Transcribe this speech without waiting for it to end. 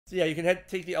So yeah, you can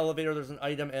take the elevator. There's an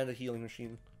item and a healing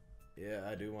machine. Yeah,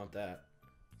 I do want that.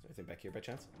 Is there anything back here by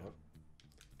chance? Nope.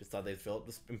 Just thought they'd fill up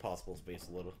this impossible space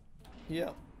a little. Yeah.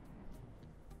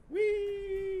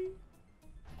 Whee!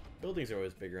 Buildings are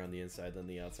always bigger on the inside than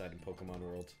the outside in Pokemon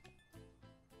World.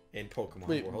 In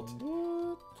Pokemon World.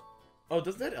 What? Oh,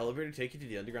 doesn't that elevator take you to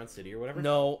the underground city or whatever?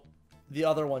 No, the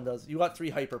other one does. You got 3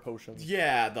 hyper potions.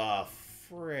 Yeah, the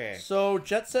frick. So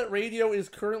Jet Set Radio is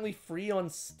currently free on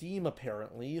Steam,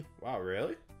 apparently. Wow,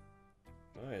 really?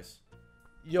 Nice.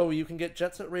 Yo, you can get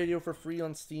Jet Set Radio for free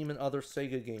on Steam and other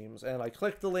Sega games. And I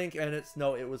clicked the link, and it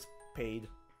was paid.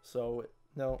 So,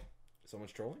 no.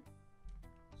 Someone's trolling?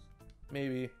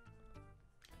 Maybe. I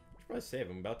should probably save.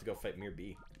 I'm about to go fight Mir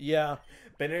B. Yeah.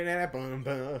 Got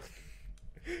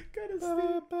his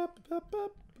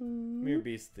theme. Mir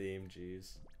B's theme,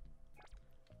 jeez.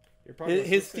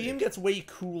 His theme gets way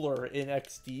cooler in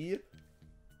XD,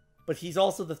 but he's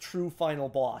also the true final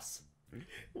boss.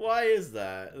 Why is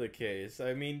that the case?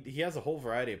 I mean, he has a whole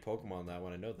variety of Pokemon in that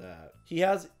one. I know that. He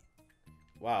has...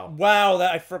 Wow. Wow,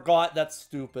 I forgot. That's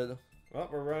stupid. Well,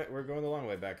 we're going the long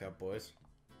way back up, boys.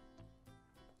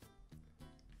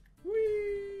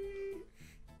 Whee!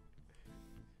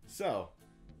 So,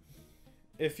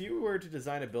 if you were to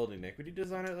design a building, Nick, would you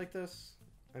design it like this?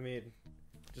 I mean,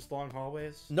 just long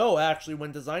hallways? No, actually,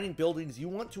 when designing buildings, you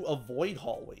want to avoid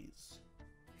hallways.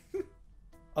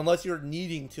 Unless you're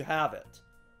needing to have it.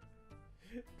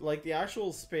 Like, the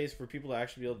actual space for people to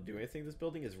actually be able to do anything in this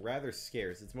building is rather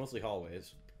scarce. It's mostly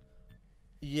hallways.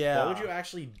 Yeah. What would you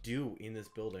actually do in this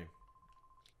building?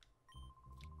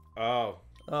 Oh.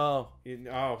 Oh. You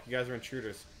guys are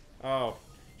intruders. Oh.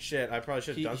 Shit, I probably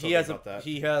should have done something about that.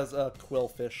 He has a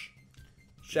QUILFISH.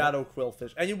 Shadow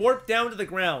QUILFISH. And you warp down to the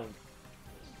ground.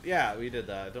 Yeah, we did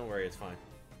that. Don't worry, it's fine.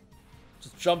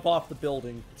 Just jump off the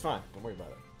building. It's fine. Don't worry about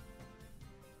it.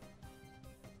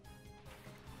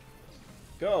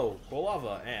 Go,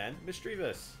 Quilava and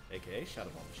Mischievous, aka Shadow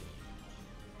Ball Machine.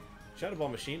 Shadow Ball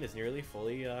Machine is nearly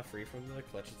fully free from the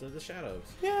clutches of the shadows.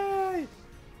 Yay!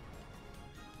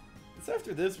 It's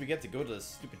after this we get to go to this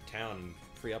stupid town and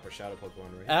free up our Shadow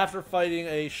Pokemon, right? After fighting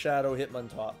a Shadow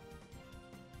Hitmontop.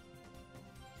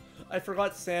 I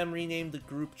forgot Sam renamed the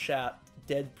group chat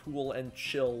Deadpool and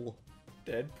Chill.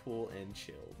 Deadpool and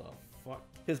Chill, the fuck?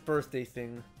 His birthday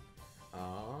thing.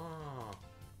 Ah.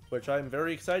 Which I'm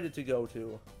very excited to go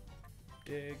to.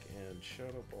 Dig and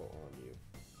Shadow Ball on you.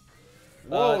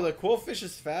 Whoa, the QUILFISH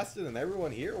is faster than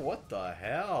everyone here? What the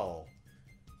hell?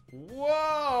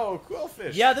 Whoa,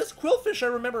 QUILFISH! Yeah, this QUILFISH I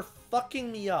remember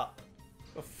fucking me up.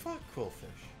 The fuck,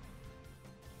 QUILFISH?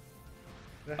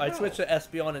 I switched to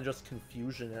Espeon and just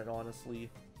confusion it, honestly.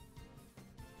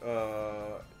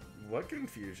 What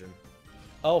confusion?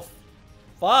 Oh,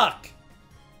 fuck!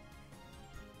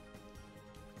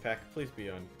 Peck, please be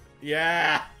on.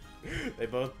 Yeah! They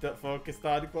both focused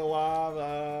on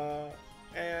Quilava.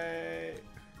 Hey!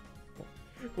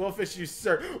 QUILFISH, you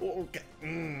sir. Okay.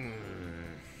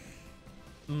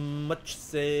 Much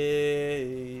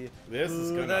say This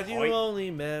is gonna that you only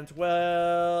meant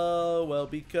well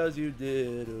because you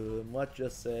did what you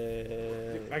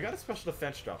say. I got a special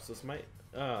defense drop, so this might.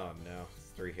 Oh no,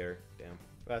 it's 3-hitter. Damn,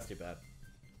 that's too bad.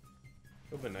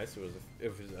 It would've been nice if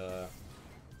it was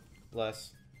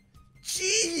less.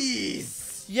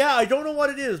 Jeez! Yeah, I don't know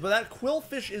what it is, but that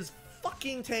QUILFISH is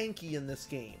fucking tanky in this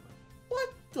game.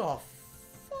 What the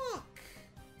fuck?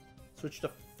 Switch to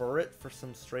Furret for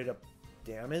some straight up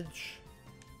damage.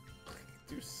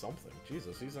 Do something.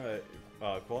 Jesus, he's not.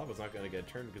 Quilava's not gonna get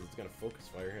turned because it's gonna focus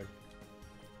fire him.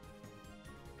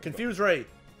 Confuse Ray.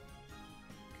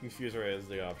 Confuse Ray is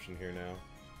the option here now.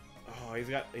 Oh, he's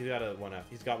got a one after.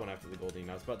 He's got one after the Goldeen.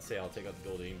 I was about to say I'll take out the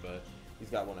Goldeen, but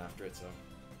he's got one after it. So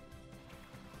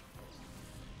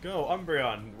go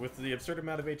Umbreon with the absurd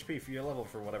amount of HP for your level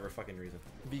for whatever fucking reason.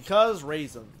 Because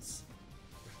raisins.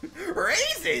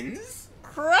 Raisins?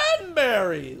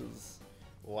 Cranberries.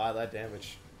 Wow, that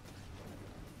damage.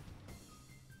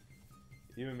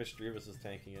 Even Mischievous is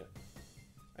tanking it.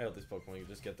 I hope these Pokemon can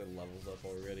just get their levels up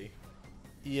already.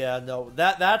 Yeah, no,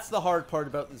 that's the hard part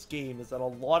about this game, is that a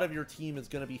lot of your team is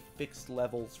going to be fixed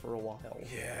levels for a while.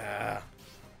 Yeah.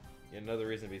 Another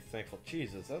reason to be thankful.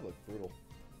 Jesus, that looked brutal.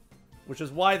 Which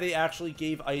is why they actually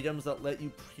gave items that let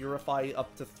you purify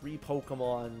up to 3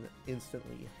 Pokemon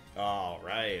instantly. Oh,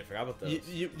 right. I forgot about those.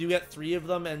 You get 3 of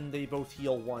them, and they both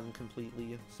heal 1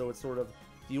 completely. So it's sort of,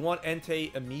 do you want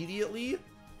Entei immediately?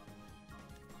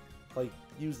 Like,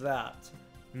 use that.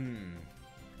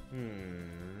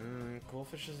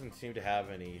 QUILFISH doesn't seem to have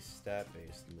any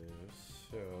stat-based moves,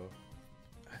 so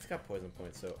it's got poison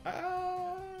points. So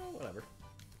whatever.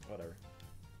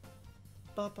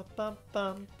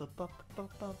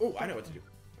 Oh, I know what to do.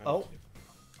 Oh.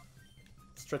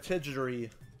 Strategery.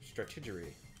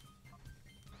 Strategery.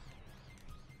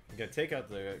 I'm gonna take out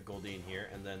the Goldeen here,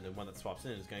 and then the one that swaps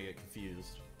in is gonna get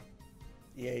confused.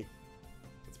 Yay.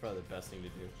 That's probably the best thing to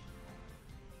do.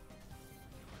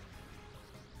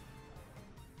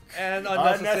 And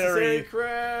unnecessary.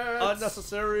 crits!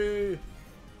 Unnecessary.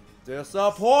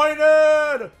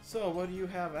 Disappointed! So, what do you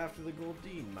have after the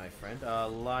Goldeen, my friend?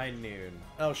 Linoon.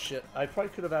 Oh shit, I probably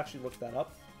could have actually looked that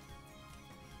up.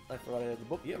 I forgot I had the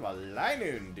book. You have a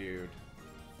Linoon, dude.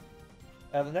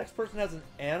 The next person has an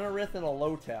Anorith and a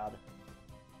Lotad.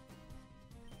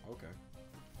 Okay.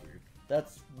 Weird.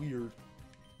 That's weird.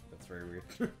 That's very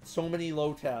weird. So many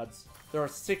Lotads. There are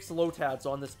 6 Lotads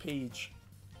on this page.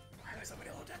 Why are there so many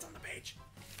Lotads on the page?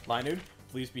 Linoon,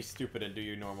 please be stupid and do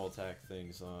your normal attack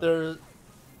things. There's...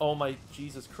 Oh my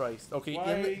Jesus Christ. Okay,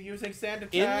 Why are you using sand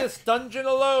attack? in this dungeon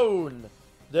alone,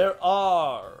 there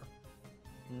are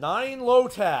 9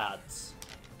 Lotads,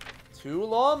 2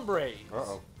 Lombres,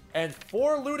 and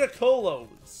 4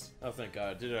 Ludicolos. Oh, thank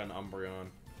God. I did it on Umbreon.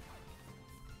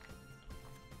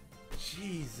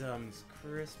 Jesus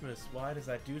Christmas. Why does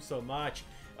that do so much?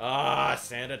 Ah,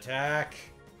 sand attack.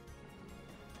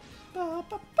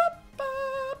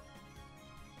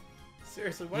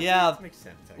 Seriously, why yeah, makes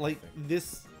sand attack? Like,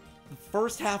 this... The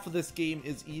first half of this game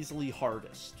is easily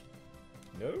hardest.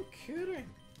 No kidding.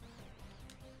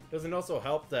 Doesn't also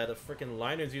help that a freaking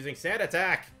Linoon's using sand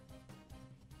attack.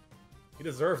 You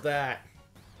deserve that.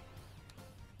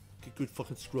 Get good,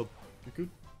 fucking scrub. Get good.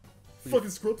 Fucking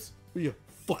scrubs. Are you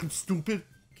fucking stupid?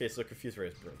 Okay, so Confuse Ray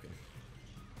is broken.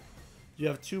 You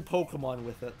have 2 Pokemon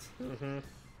with it. Mm-hmm.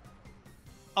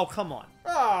 Oh, come on.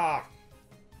 Ah!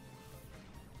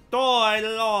 Oh, I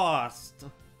lost.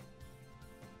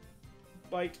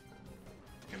 Bite.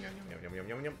 Yum, yum, yum, yum, yum,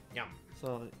 yum, yum, yum.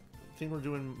 So, I think we're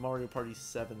doing Mario Party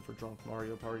 7 for Drunk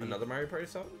Mario Party. Another Mario Party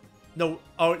 7? No,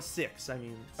 oh, it's 6. I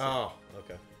mean, 6. Oh,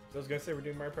 okay. So I was gonna say we're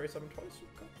doing Mario Party 7 twice.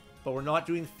 Okay. But we're not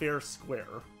doing Fair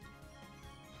Square.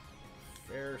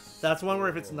 Fair. That's one where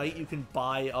if it's night, you can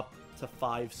buy up to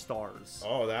 5 stars.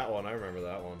 Oh, that one. I remember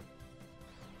that one.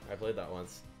 I played that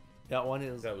once. That one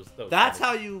is. That was That's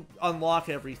funny. how you unlock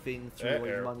everything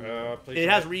through money. Please it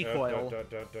has hit. recoil.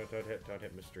 Don't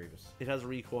hit Mischievous. It has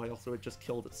recoil, so it just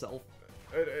killed itself.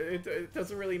 It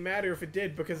doesn't really matter if it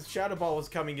did because Shadow Ball was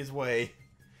coming his way.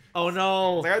 Oh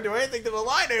no! I can't do anything to the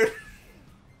Linoon.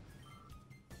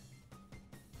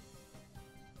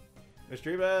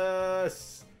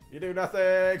 Mischievous, you do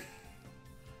nothing.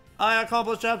 I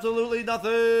accomplished absolutely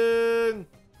nothing.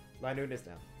 Linoon is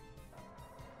down.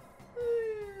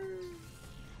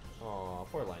 Aw,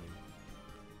 poor Linoon.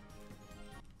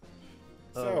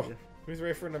 So, who's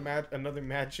ready for another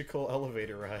magical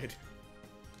elevator ride?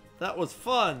 That was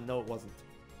fun. No, it wasn't.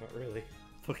 Not really.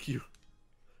 Fuck you.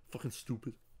 Fucking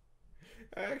stupid.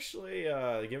 Actually,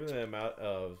 given the amount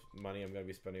of money I'm going to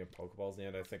be spending on Pokeballs in the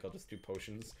end, I think I'll just do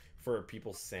potions for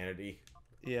people's sanity.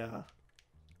 Yeah.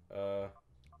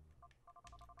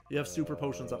 You have super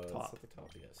potions up top. At the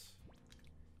top, yes.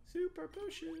 Super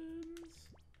potions.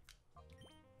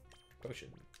 Potion.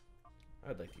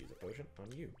 I'd like to use a potion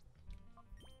on you.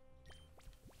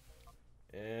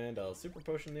 And I'll super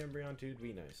potion the Umbreon too to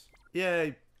be nice.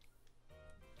 Yay.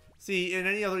 See, in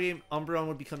any other game, Umbreon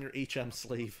would become your HM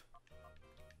slave.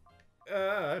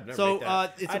 I'd never So, make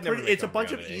that. it's a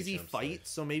bunch of Umbreon an easy HM fights,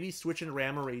 so maybe switch in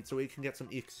Ramarade so it can get some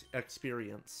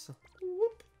experience.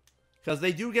 Whoop. Because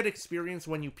they do get experience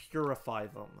when you purify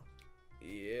them.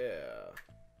 Yeah.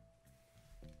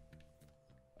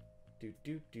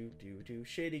 Do.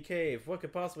 Shady Cave. What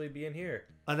could possibly be in here?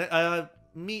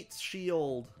 Meat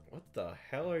Shield. What the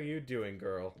hell are you doing,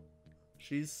 girl?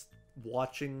 She's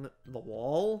watching the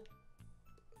wall.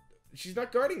 She's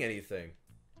not guarding anything.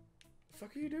 The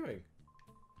fuck are you doing?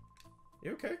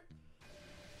 You okay?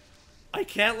 I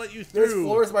can't let you through. This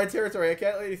floor is my territory. I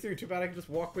can't let you through. Too bad I can just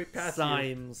walk right past you.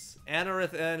 Symes.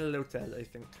 Anorith and Lotel, I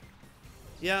think.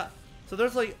 Yeah. So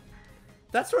there's like...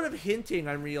 That's sort of hinting,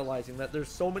 I'm realizing, that there's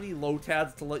so many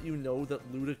Lotads to let you know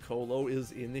that Ludicolo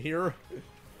is in here.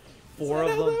 4 of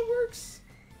them. Is that how that works?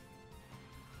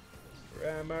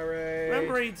 Ramarade.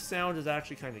 Ramarade's sound is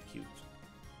actually kind of cute.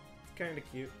 It's kind of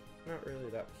cute. Not really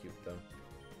that cute, though.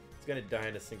 It's gonna die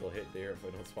in a single hit there if I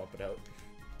don't swap it out.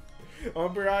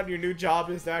 Umbreon, your new job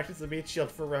is to act as a meat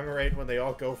shield for Remoraid when they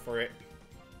all go for it.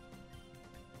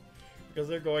 Because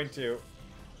they're going to.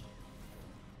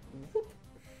 Whoop.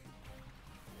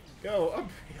 Go,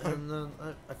 Umbreon. And then,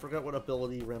 I forgot what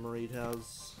ability Remoraid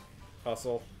has.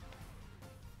 Hustle.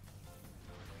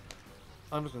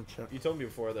 I'm just gonna check. You told me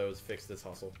before that it was fix this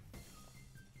hustle.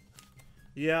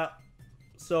 Yeah.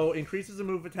 So increases the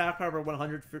move attack power by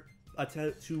 100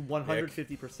 to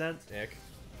 150%. Ick.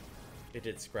 It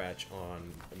did scratch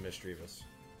on Mischievous.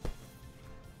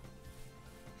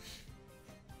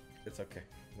 It's okay.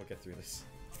 We'll get through this.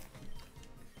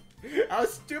 How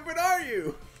stupid are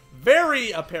you?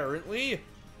 Very apparently.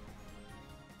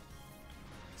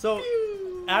 So,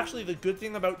 actually, the good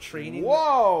thing about training...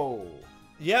 Whoa!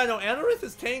 Yeah, no, Anorith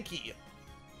is tanky.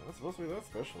 Not supposed to be that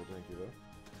special, tanky, though.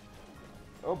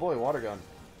 Oh boy, water gun.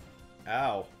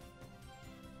 Ow.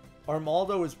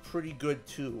 Armaldo is pretty good,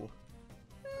 too.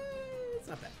 It's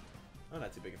not bad. I'm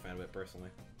not too big a fan of it, personally.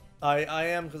 I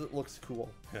am, because it looks cool.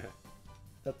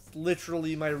 That's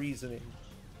literally my reasoning.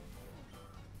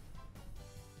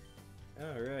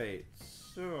 Alright,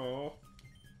 so...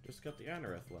 Just got the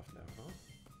Anorith left now, huh?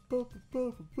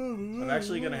 I'm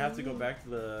actually gonna have to go back to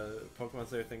the Pokemon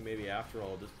Slayer thing maybe after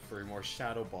all, just for more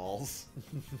Shadow Balls.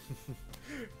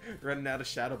 Running out of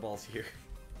Shadow Balls here.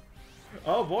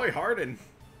 Oh boy, Harden!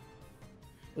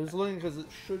 I was looking because it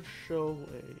should show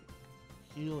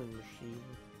a healing machine.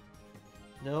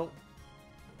 No.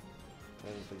 I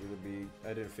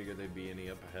didn't figure there'd be any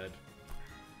up ahead.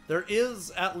 There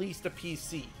is at least a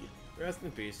PC. Rest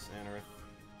in peace, Anorith.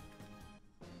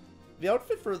 The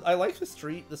outfit for... I like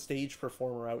the stage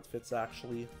performer outfits,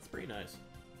 actually. It's pretty nice.